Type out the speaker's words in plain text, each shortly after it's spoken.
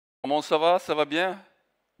Comment ça va? Ça va bien?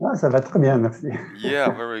 Ah, ça va très bien, merci. Yeah,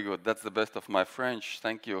 very good. That's the best of my French.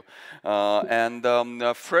 Thank you.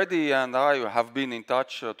 Freddy and I have been in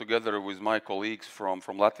touch together with my colleagues from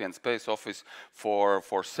Latvian Space Office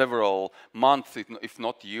for several months, if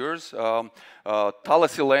not years.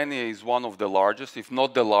 Thales Alenia is one of the largest, if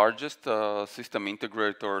not the largest, system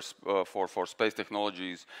integrators for space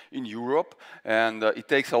technologies in Europe, and it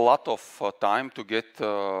takes a lot of time to get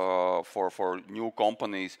for new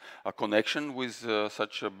companies a connection with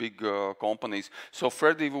such big companies. So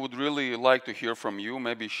Freddy, we would really like to hear from you,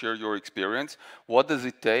 maybe share your experience. What does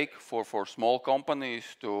it take for small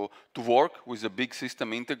companies to work with the big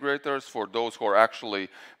system integrators, for those who are actually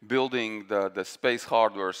building the space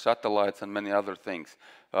hardware, satellites, and many other things?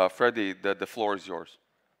 Freddy, the floor is yours.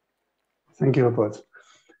 Thank you, Paul.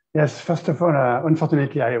 Yes, first of all,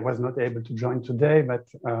 unfortunately, I was not able to join today, but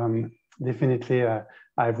definitely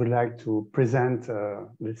I would like to present,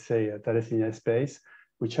 let's say, Thales Space,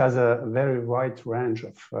 which has a very wide range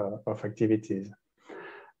of activities.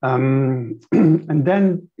 And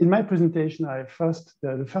then in my presentation, the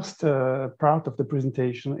first part of the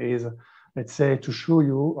presentation is, let's say, to show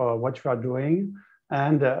you what we are doing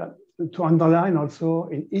and to underline also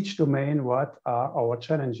in each domain what are our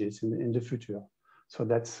challenges in the future. So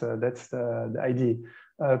that's the idea.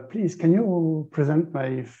 Please, can you present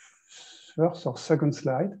my first or second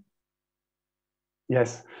slide?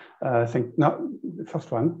 Yes, no, the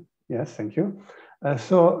first one. Yes, thank you.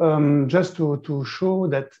 Just to show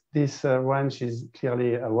that this range is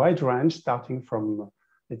clearly a wide range, starting from,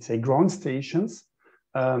 let's say, ground stations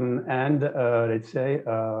and let's say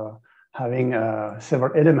having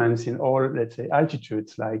several elements in all, let's say,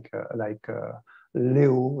 altitudes like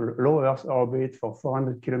low Earth orbit for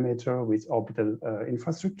 400 kilometers with orbital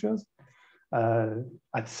infrastructures.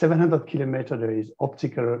 At 700 kilometers, there is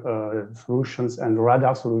optical solutions and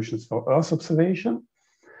radar solutions for Earth observation.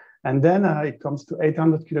 And then it comes to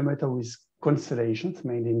 800 kilometers with constellations,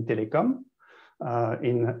 mainly in telecom,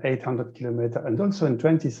 in 800 kilometers, and also in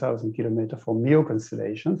 20,000 kilometers for MEO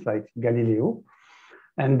constellations like Galileo.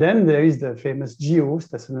 And then there is the famous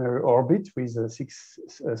geostationary orbit with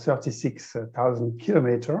 36,000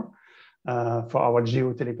 kilometers for our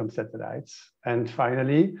geo-telecom satellites. And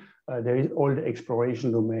finally, there is all the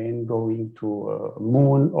exploration domain going to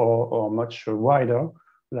moon or much wider,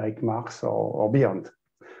 like Mars or beyond.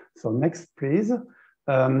 So next, please.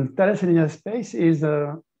 Thales Alenia Space is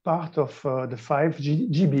a part of the 5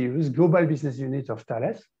 GBUs, Global Business Unit of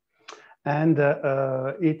Thales. And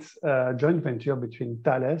it's a joint venture between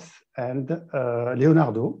Thales and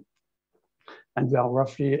Leonardo. And we are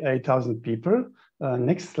roughly 8,000 people.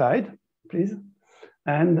 Next slide, please.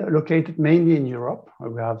 And located mainly in Europe.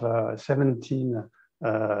 We have 17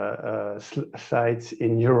 sites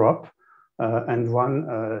in Europe and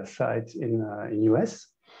 1 site in US.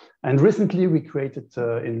 And recently we created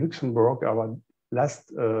in Luxembourg our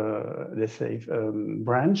last, let's say,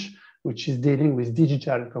 branch, which is dealing with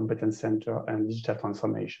digital competence center and digital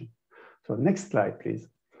transformation. So next slide, please.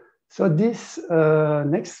 So this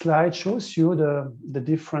next slide shows you the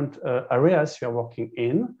different areas you are working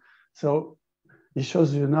in. So it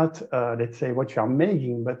shows you not, let's say, what you are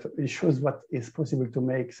making, but it shows what is possible to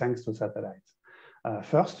make thanks to satellites.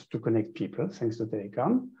 First, to connect people, thanks to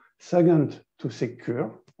telecom. Second, to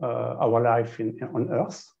secure our life on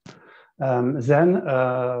Earth. Then,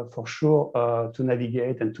 for sure, to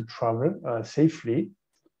navigate and to travel safely,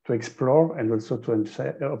 to explore and also to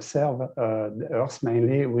observe the Earth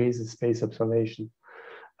mainly with space observation.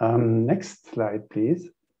 Next slide, please.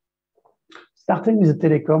 Starting with the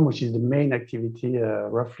telecom, which is the main activity,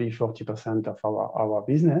 roughly 40% of our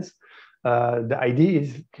business. The idea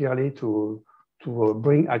is clearly to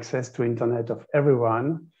bring access to internet of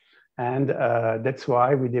everyone. And that's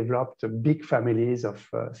why we developed big families of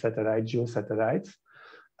geosatellites.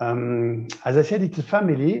 As I said, it's a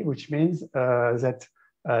family, which means that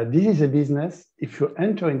this is a business. If you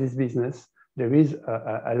enter in this business, there is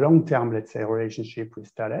a long-term, let's say, relationship with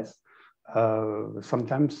Thales,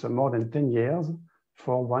 sometimes more than 10 years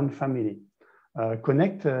for one family.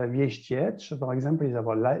 Connect VHTH, for example, is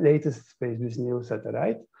our latest space-based NEO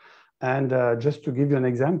satellite. And just to give you an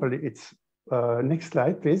example, it's next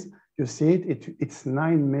slide, please. You see it's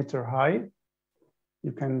 9 meters high.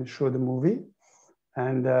 You can show the movie.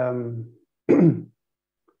 And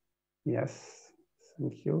yes,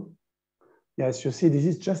 thank you. Yes, you see, this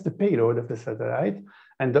is just the payload of the satellite.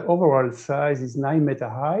 And the overall size is 9 meters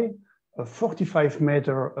high, a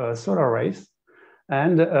 45-meter solar race.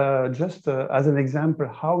 And just as an example,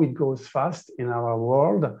 how it goes fast in our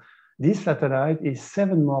world, this satellite is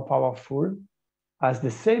 7 more powerful as the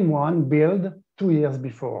same one built 2 years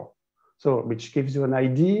before. So, which gives you an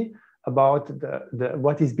idea about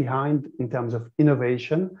what is behind in terms of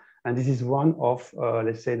innovation. And this is one of,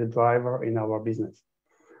 let's say, the driver in our business.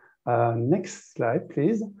 Next slide,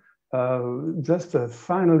 please. Just a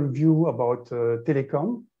final view about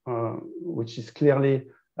telecom, which is clearly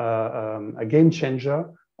a game changer,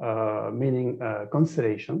 meaning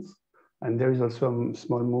constellations. And there is also a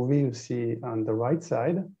small movie you see on the right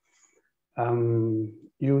side.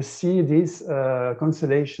 You see this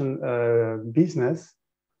constellation business.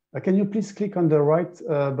 Can you please click on the right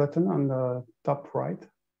button on the top right?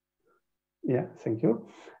 Yeah, thank you.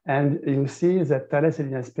 And you see that Thales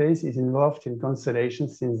Alenia Space is involved in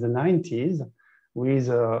constellations since the 90s with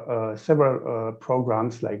several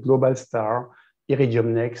programs like Global Star,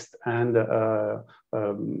 Iridium Next, and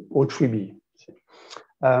O3B.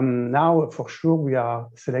 Now, for sure, we are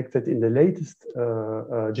selected in the latest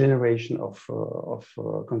generation of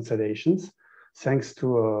constellations. Thanks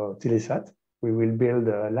to Telesat, we will build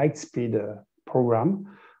a light-speed program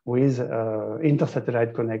with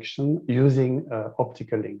inter-satellite connection using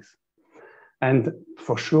optical links. And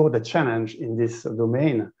for sure, the challenge in this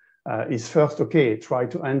domain is first, okay, try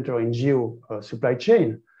to enter in geo supply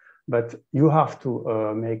chain, but you have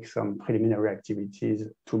to make some preliminary activities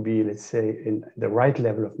to be, let's say, in the right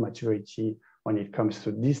level of maturity when it comes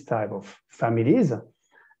to this type of families.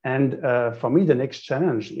 And for me, the next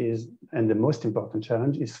challenge is, and the most important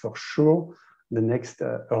challenge is for sure, the next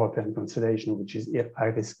European constellation, which is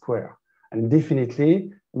IRIS². And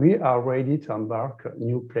definitely, we are ready to embark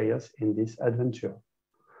new players in this adventure.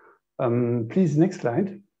 Please, next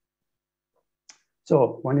slide.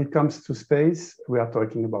 So when it comes to space, we are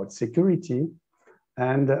talking about security.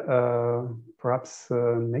 And perhaps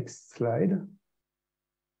next slide.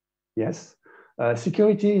 Yes.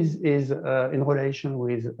 Security is in relation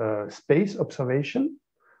with space observation,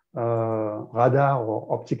 radar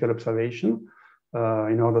or optical observation,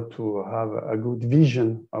 in order to have a good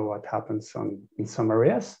vision of what happens in some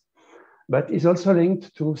areas. But it's also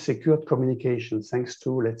linked to secured communication, thanks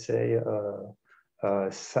to, let's say,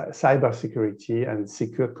 cyber security and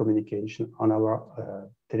secured communication on our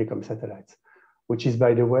telecom satellites, which is,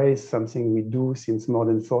 by the way, something we do since more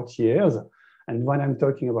than 40 years. And when I'm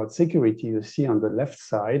talking about security, you see on the left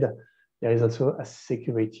side, there is also a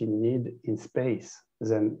security need in space.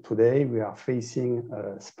 Then today we are facing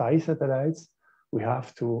spy satellites. We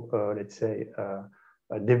have to, let's say,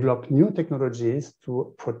 develop new technologies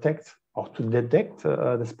to protect or to detect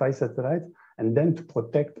the spy satellites and then to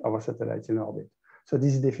protect our satellites in orbit. So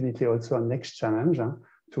this is definitely also a next challenge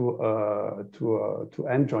to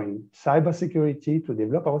enter in cybersecurity, to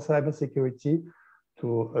develop our cybersecurity,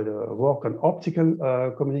 to work on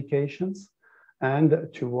optical communications, and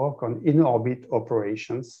to work on in-orbit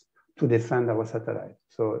operations to defend our satellite.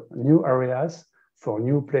 So new areas for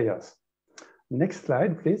new players. Next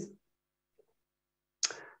slide, please.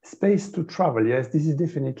 Space to travel. Yes, this is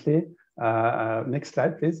definitely, next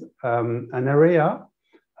slide, please. An area,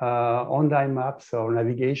 online maps or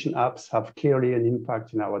navigation apps have clearly an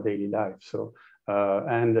impact in our daily life. So,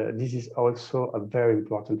 and this is also a very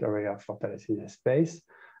important area for Thales Alenia Space.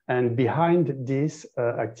 And behind this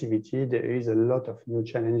activity, there is a lot of new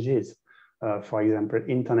challenges. For example,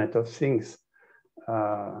 Internet of Things.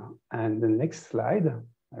 And the next slide,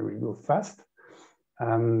 I will go fast.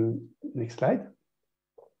 Next slide.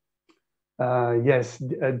 Yes,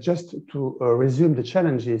 just to resume the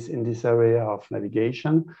challenges in this area of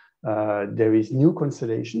navigation, there is new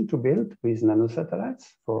constellation to build with nanosatellites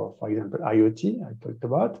for example, IoT, I talked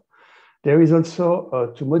about. There is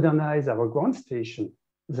also to modernize our ground station.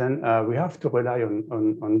 Then we have to rely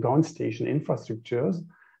on ground station infrastructures,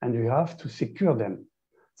 and we have to secure them.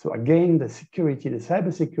 So again, the security, the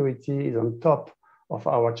cybersecurity is on top of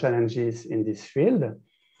our challenges in this field.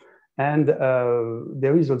 And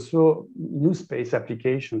there is also new space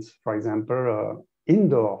applications, for example,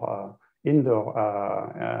 indoor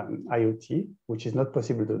IoT, which is not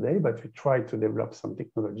possible today, but we try to develop some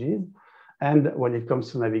technologies. And when it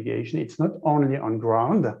comes to navigation, it's not only on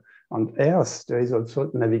ground, on Earth, there is also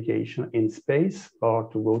navigation in space or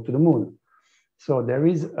to go to the moon. So there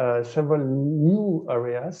is several new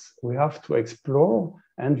areas we have to explore,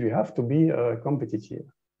 and we have to be competitive.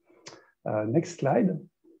 Next slide.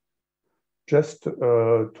 Just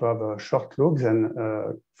to have a short look, then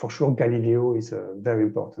for sure Galileo is a very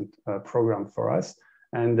important program for us.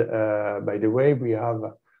 And by the way, we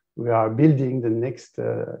are building the next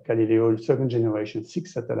Galileo second generation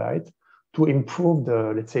 6 satellite to improve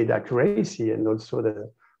the, let's say, the accuracy and also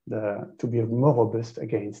to be more robust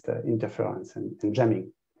against interference and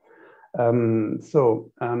jamming.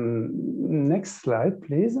 Next slide,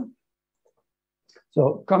 please.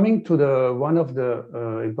 So coming to the one of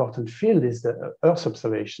the important field is the Earth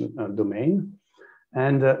observation domain.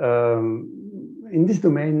 And in this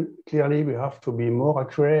domain, clearly we have to be more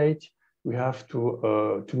accurate. We have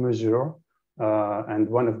to measure, and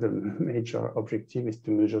one of the major objectives is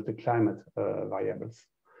to measure the climate variables.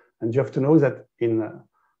 And you have to know that in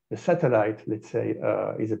the satellite, let's say,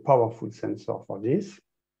 is a powerful sensor for this.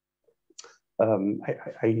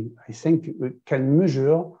 I think we can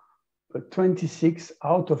measure 26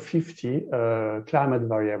 out of 50 climate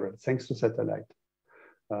variables thanks to satellite.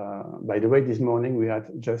 By the way, this morning we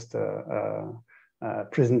had just a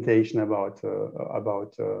presentation about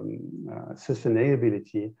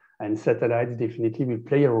sustainability, and satellites definitely will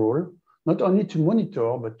play a role, not only to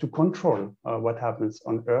monitor, but to control what happens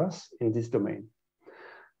on Earth in this domain.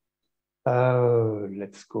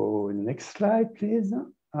 Let's go next slide, please.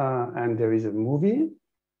 And there is a movie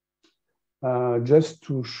just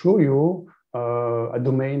to show you a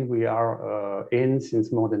domain we are in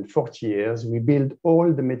since more than 40 years. We build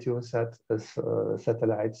all the Meteosat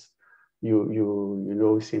satellites you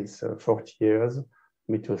know since 40 years,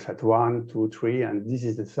 Meteosat 1, 2, 3, and this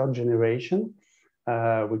is the third generation,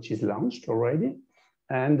 which is launched already.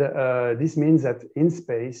 And this means that in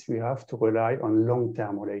space, we have to rely on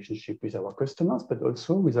long-term relationship with our customers, but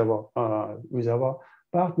also with our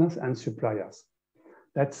partners and suppliers.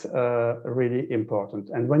 That's really important.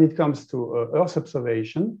 And when it comes to Earth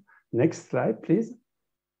observation, next slide, please.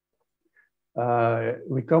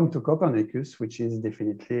 We come to Copernicus, which is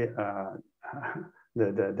definitely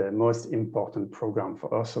the most important program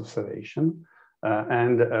for Earth observation,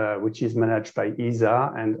 and which is managed by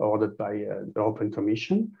ESA and ordered by the European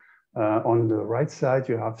Commission. On the right side,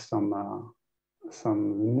 you have some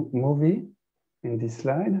movie in this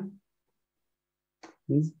slide.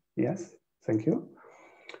 Please, yes, thank you.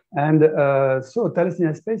 And so Thales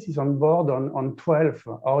in Space is on board on 12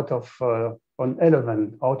 out of on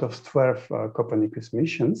 11 out of 12 Copernicus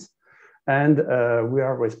missions, and we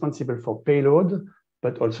are responsible for payload,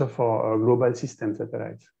 but also for global system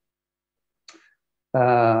satellites.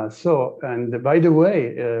 And by the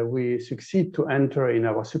way, we succeed to enter in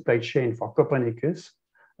our supply chain for Copernicus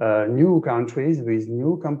new countries with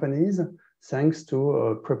new companies, thanks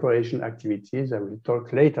to preparation activities. I will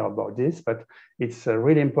talk later about this, but it's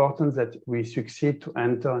really important that we succeed to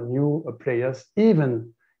enter new players,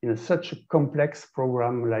 even in such a complex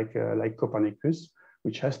program like Copernicus,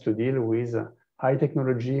 which has to deal with high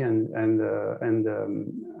technology and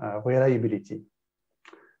reliability.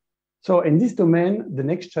 So in this domain, the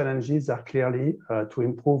next challenges are clearly to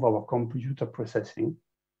improve our computer processing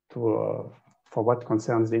for what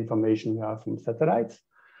concerns the information we have from satellites.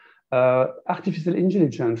 Artificial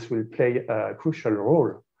intelligence will play a crucial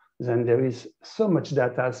role. Then there is so much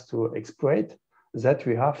data to exploit that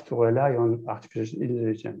we have to rely on artificial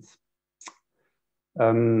intelligence.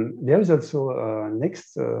 There is also a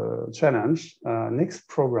next challenge, next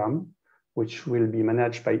program, which will be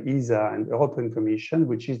managed by ESA and European Commission,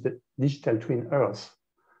 which is the Digital Twin Earth.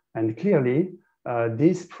 And clearly,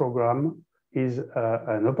 this program is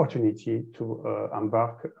an opportunity to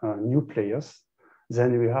embark new players.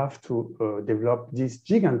 Then we have to develop this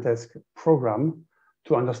gigantesque program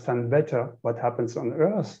to understand better what happens on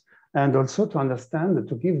Earth, and also to understand,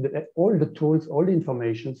 to give all the tools, all the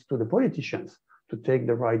information to the politicians to take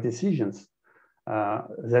the right decisions.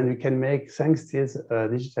 Then we can make, thanks to this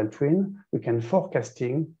digital twin, we can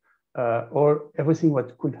forecasting everything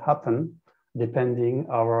what could happen depending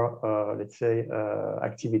our, let's say,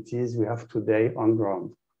 activities we have today on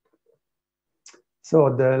ground.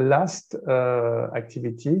 So the last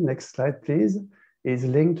activity, next slide, please, is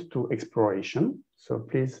linked to exploration. So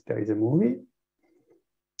please, there is a movie.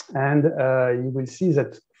 And you will see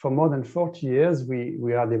that for more than 40 years,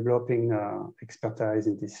 we are developing expertise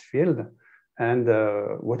in this field. And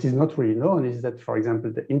what is not really known is that, for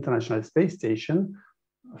example, the International Space Station,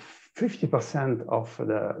 50% of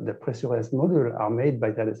the pressurized modules are made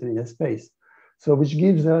by Thales in Space. So which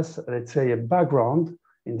gives us, let's say, a background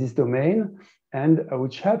in this domain, and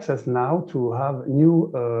which helps us now to have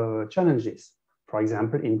new challenges. For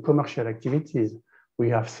example, in commercial activities, we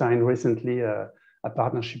have signed recently a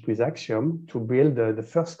partnership with Axiom to build the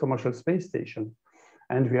first commercial space station.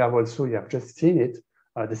 And we have also, you have just seen it,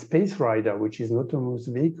 the Space Rider, which is an autonomous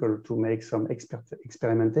vehicle to make some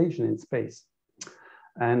experimentation in space.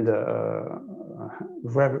 And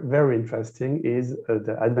very interesting is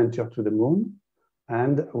the adventure to the moon.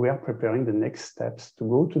 And we are preparing the next steps to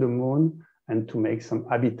go to the moon and to make some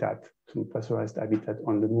habitat, some pressurized habitat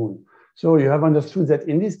on the moon. So you have understood that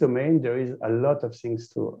in this domain, there is a lot of things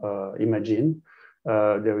to imagine.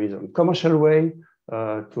 There is a commercial way,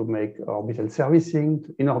 to make orbital servicing,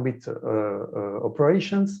 in-orbit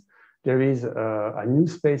operations. There is a new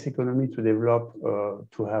space economy to develop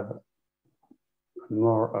to have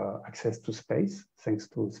more access to space, thanks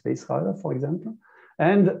to space radar, for example.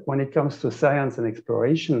 And when it comes to science and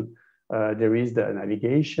exploration, there is the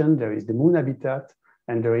navigation, there is the moon habitat,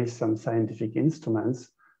 and there is some scientific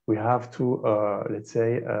instruments we have to, let's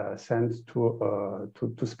say, send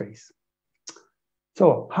to space.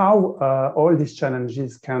 So how all these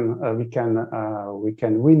challenges we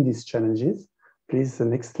can win these challenges? Please, the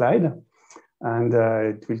next slide, and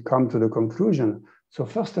it will come to the conclusion. So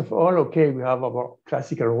first of all, okay, we have our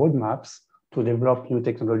classical roadmaps to develop new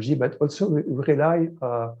technology, but also we rely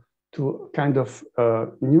to kind of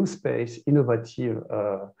new space, innovative,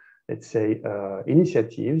 let's say,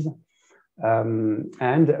 initiatives.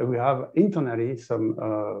 And we have internally some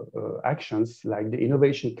actions like the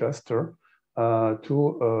innovation cluster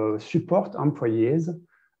to support employees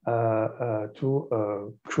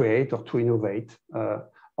to create or to innovate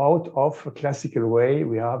out of a classical way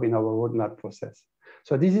we have in our roadmap process.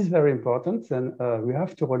 So this is very important, and we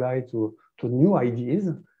have to rely to new ideas,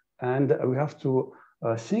 and we have to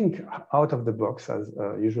think out of the box, as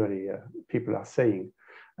usually people are saying.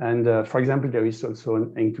 And for example, there is also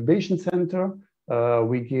an incubation center.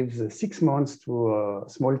 We give 6 months to a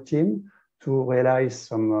small team to realize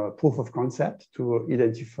some proof of concept to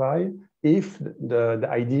identify if the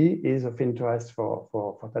idea is of interest for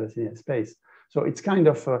Thalessia space. So it's kind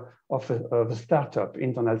of a startup,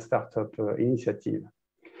 internal startup initiative.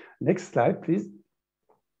 Next slide, please.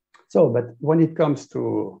 So, but when it comes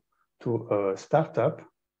to startup,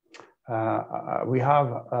 we have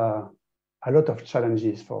a lot of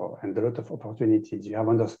challenges and a lot of opportunities. You have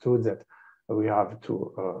understood that we have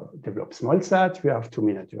to develop small sat, we have to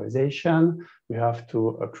miniaturization, we have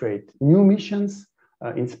to create new missions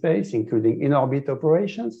in space, including in-orbit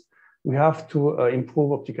operations. We have to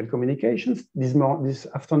improve optical communications. This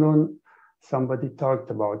afternoon, somebody talked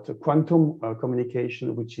about quantum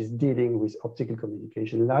communication, which is dealing with optical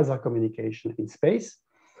communication, laser communication in space,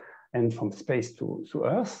 and from space to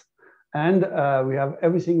Earth. And we have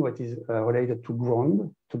everything what is related to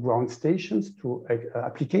ground stations, to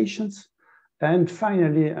applications. And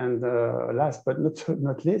finally, and last but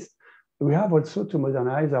not least, we have also to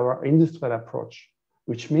modernize our industrial approach,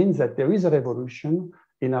 which means that there is a revolution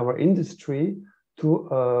in our industry to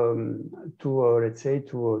let's say,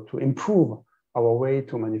 to improve our way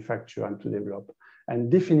to manufacture and to develop.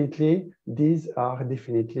 And definitely, these are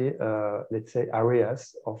definitely, let's say,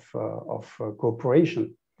 areas of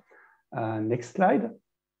cooperation. Next slide.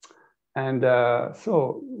 And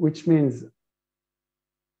so, which means,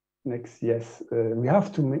 next, yes, we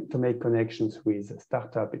have to make connections with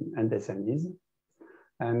startup and SMEs.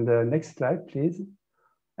 And next slide, please.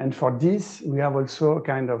 And for this, we have also a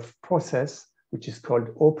kind of process which is called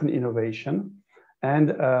open innovation. And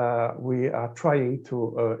we are trying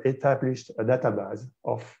to establish a database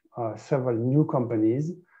of several new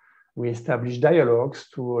companies. We establish dialogues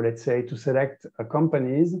to, let's say, to select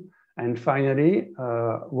companies. And finally,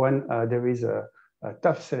 when there is a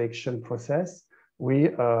tough selection process, we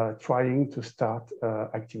are trying to start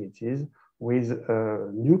activities with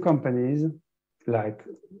new companies, like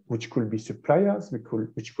which could be suppliers,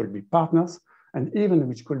 which could be partners, and even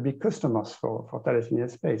which could be customers for Thalessia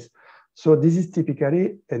space. So this is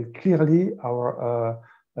typically and clearly our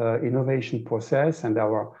innovation process and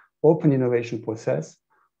our open innovation process.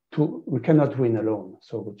 We cannot win alone,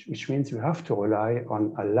 so which means we have to rely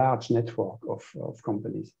on a large network of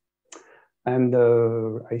companies. And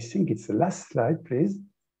I think it's the last slide, please.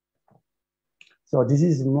 So this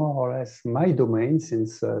is more or less my domain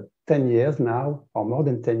since 10 years now, or more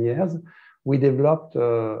than 10 years. We developed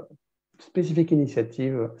a specific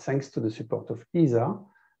initiative thanks to the support of ESA,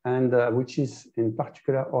 and which is in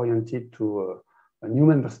particular oriented to new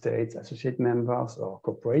member states, associate members, or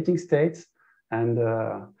cooperating states. And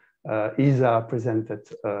ESA presented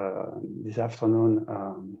this afternoon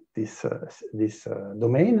this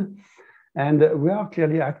domain. And we are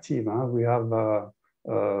clearly active. We have,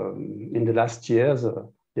 in the last years,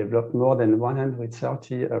 developed more than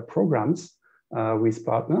 130 programs with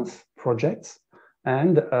partners, projects.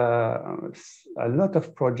 And a lot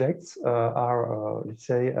of projects are, let's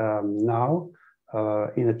say, now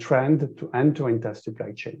in a trend to enter into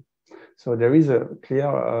supply chain. So there is a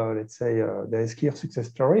clear, let's say, there is clear success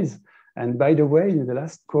stories. And by the way, in the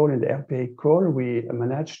last call, in the RPA call, we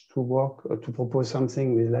managed to work to propose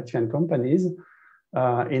something with Latvian companies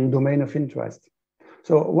in domain of interest.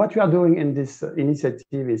 So what we are doing in this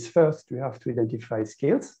initiative is, first, we have to identify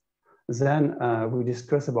skills, Then we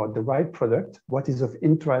discuss about the right product, what is of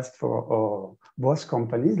interest for both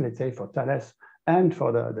companies, let's say for Thales and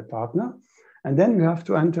for the partner. And then you have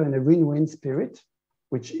to enter in a win-win spirit,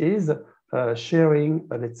 which is sharing,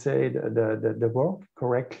 let's say, the work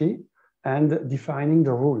correctly and defining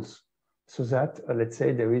the rules so that, let's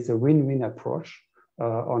say, there is a win-win approach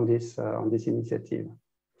on this initiative.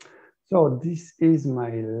 So this is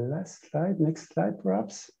my last slide. Next slide,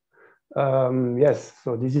 perhaps. Yes,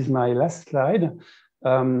 so this is my last slide.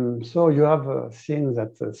 So you have seen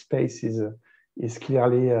that space is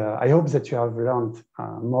clearly, I hope that you have learned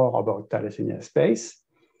more about Thalessia space.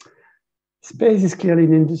 Space is clearly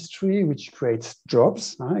an industry which creates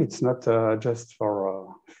jobs. It's not just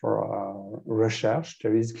for research.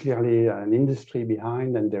 There is clearly an industry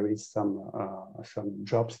behind, and there is some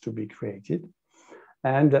jobs to be created.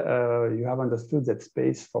 And you have understood that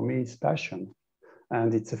space for me is passion,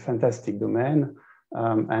 and it's a fantastic domain.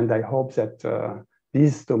 And I hope that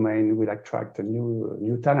this domain will attract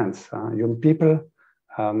new talents, young people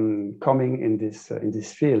coming in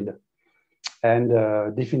this field. And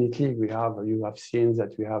definitely, you have seen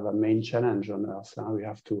that we have a main challenge on Earth. We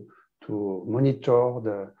have to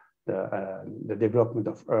monitor the development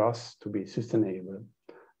of Earth to be sustainable,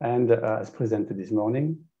 and as presented this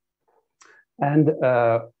morning. And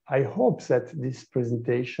I hope that this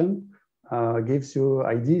presentation gives you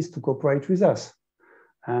ideas to cooperate with us.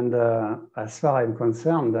 And as far as I'm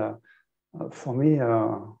concerned, for me,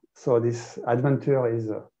 so this adventure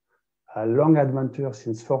is a long adventure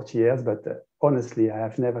since 40 years, but honestly, I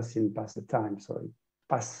have never seen past the time. So it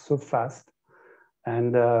passed so fast.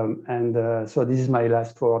 And so this is my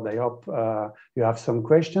last word. I hope you have some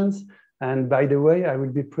questions. And by the way, I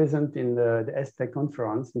will be present in the ESTEC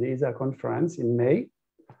conference, the ESA conference in May,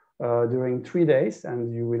 during 3 days.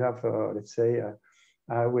 And you will have, let's say,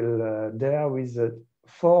 I will there with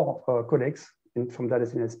 4 colleagues from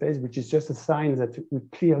Thalessia Space, which is just a sign that we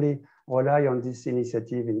clearly rely on this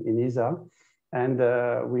initiative in ESA. And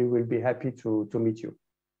we will be happy to meet you.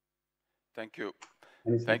 Thank you.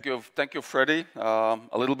 Anything? Thank you, Freddy. A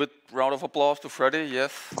little bit round of applause to Freddy,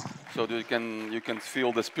 yes. So you can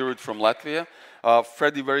feel the spirit from Latvia.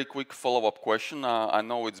 Freddy, very quick follow-up question. I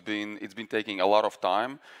know it's been taking a lot of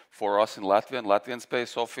time for us in Latvian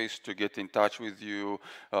Space Office to get in touch with you,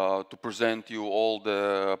 to present you all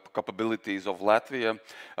the capabilities of Latvia.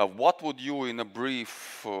 What would you, in a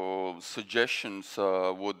brief suggestions,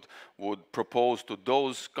 would propose to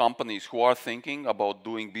those companies who are thinking about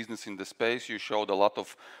doing business in the space? You showed a lot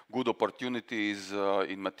of good opportunities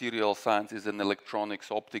in material sciences and electronics,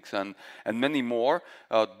 optics, and many more.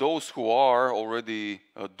 Those who are already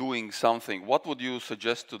doing something, what would you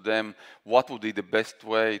suggest to them? What would be the best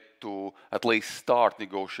way to at least start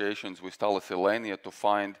negotiations with Thales Alenia to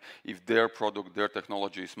find if their product, their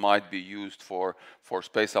technologies might be used for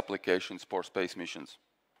space applications, for space missions?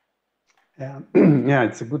 Yeah, yeah,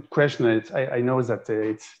 it's a good question. I know that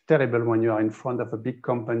it's terrible when you are in front of a big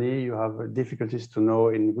company. You have difficulties to know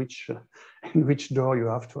in which door you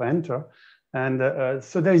have to enter. And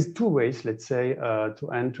so there is 2 ways, let's say,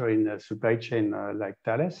 to enter in a supply chain like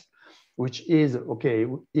Thales, which is, okay,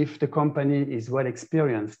 if the company is well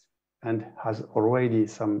experienced and has already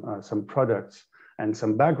some products and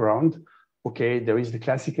some background, okay, there is the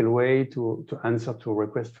classical way to answer to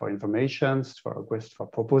request for informations, for request for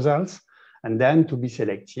proposals, and then to be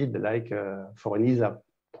selected, like for an ESA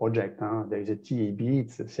project. There is a TEB,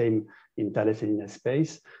 it's the same in Thalessia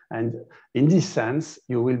Space. And in this sense,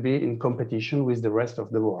 you will be in competition with the rest of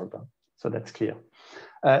the world. So that's clear.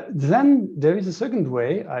 Then there is a second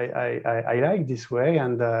way. I like this way,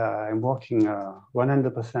 and I'm working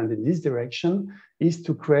 100% in this direction, is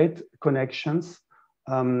to create connections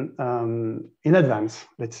in advance,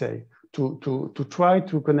 let's say, to try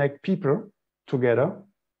to connect people together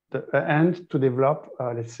and to develop,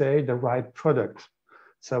 let's say, the right product.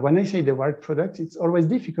 So when I say the right product, it's always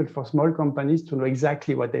difficult for small companies to know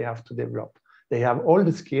exactly what they have to develop. They have all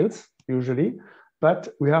the skills, usually, but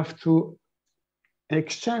we have to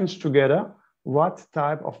exchange together what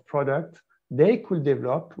type of product they could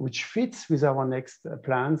develop, which fits with our next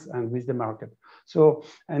plans and with the market. So,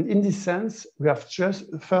 and in this sense, we have just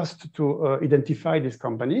first to identify these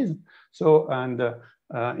companies. So, and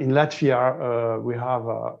in Latvia, we have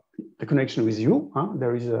the connection with you.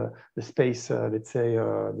 There is the space, let's say,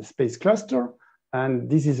 the space cluster. And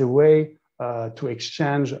this is a way to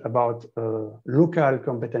exchange about local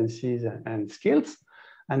competencies and skills.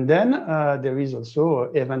 And then there is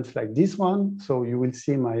also events like this one. So you will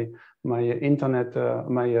see my internet,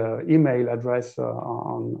 my email address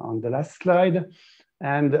on the last slide.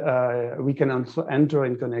 And we can also enter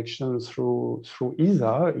in connections through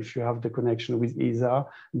ESA. If you have the connection with ESA,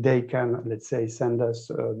 they can, let's say, send us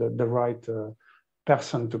the right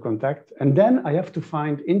person to contact. And then I have to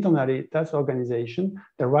find internally that organization,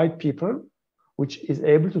 the right people, which is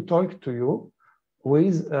able to talk to you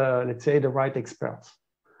with, let's say, the right experts.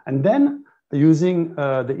 And then using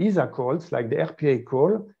the ESA calls, like the RPA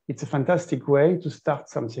call, it's a fantastic way to start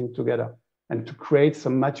something together and to create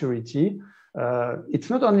some maturity. It's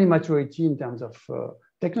not only maturity in terms of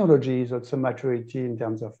technology, it's also maturity in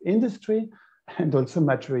terms of industry, and also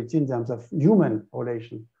maturity in terms of human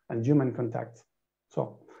relation and human contact.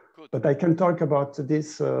 So, but I can talk about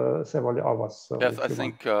this several hours. So yes,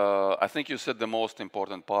 I think you said the most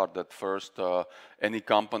important part, that first any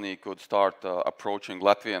company could start approaching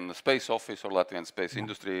Latvian Space Office or Latvian Space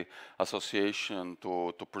Industry Association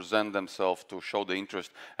to present themselves, to show the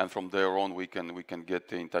interest, and from there on we can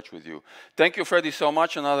get in touch with you. Thank you, Freddy, so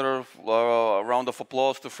much. Another round of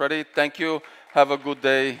applause to Freddy. Thank you. Have a good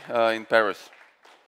day in Paris.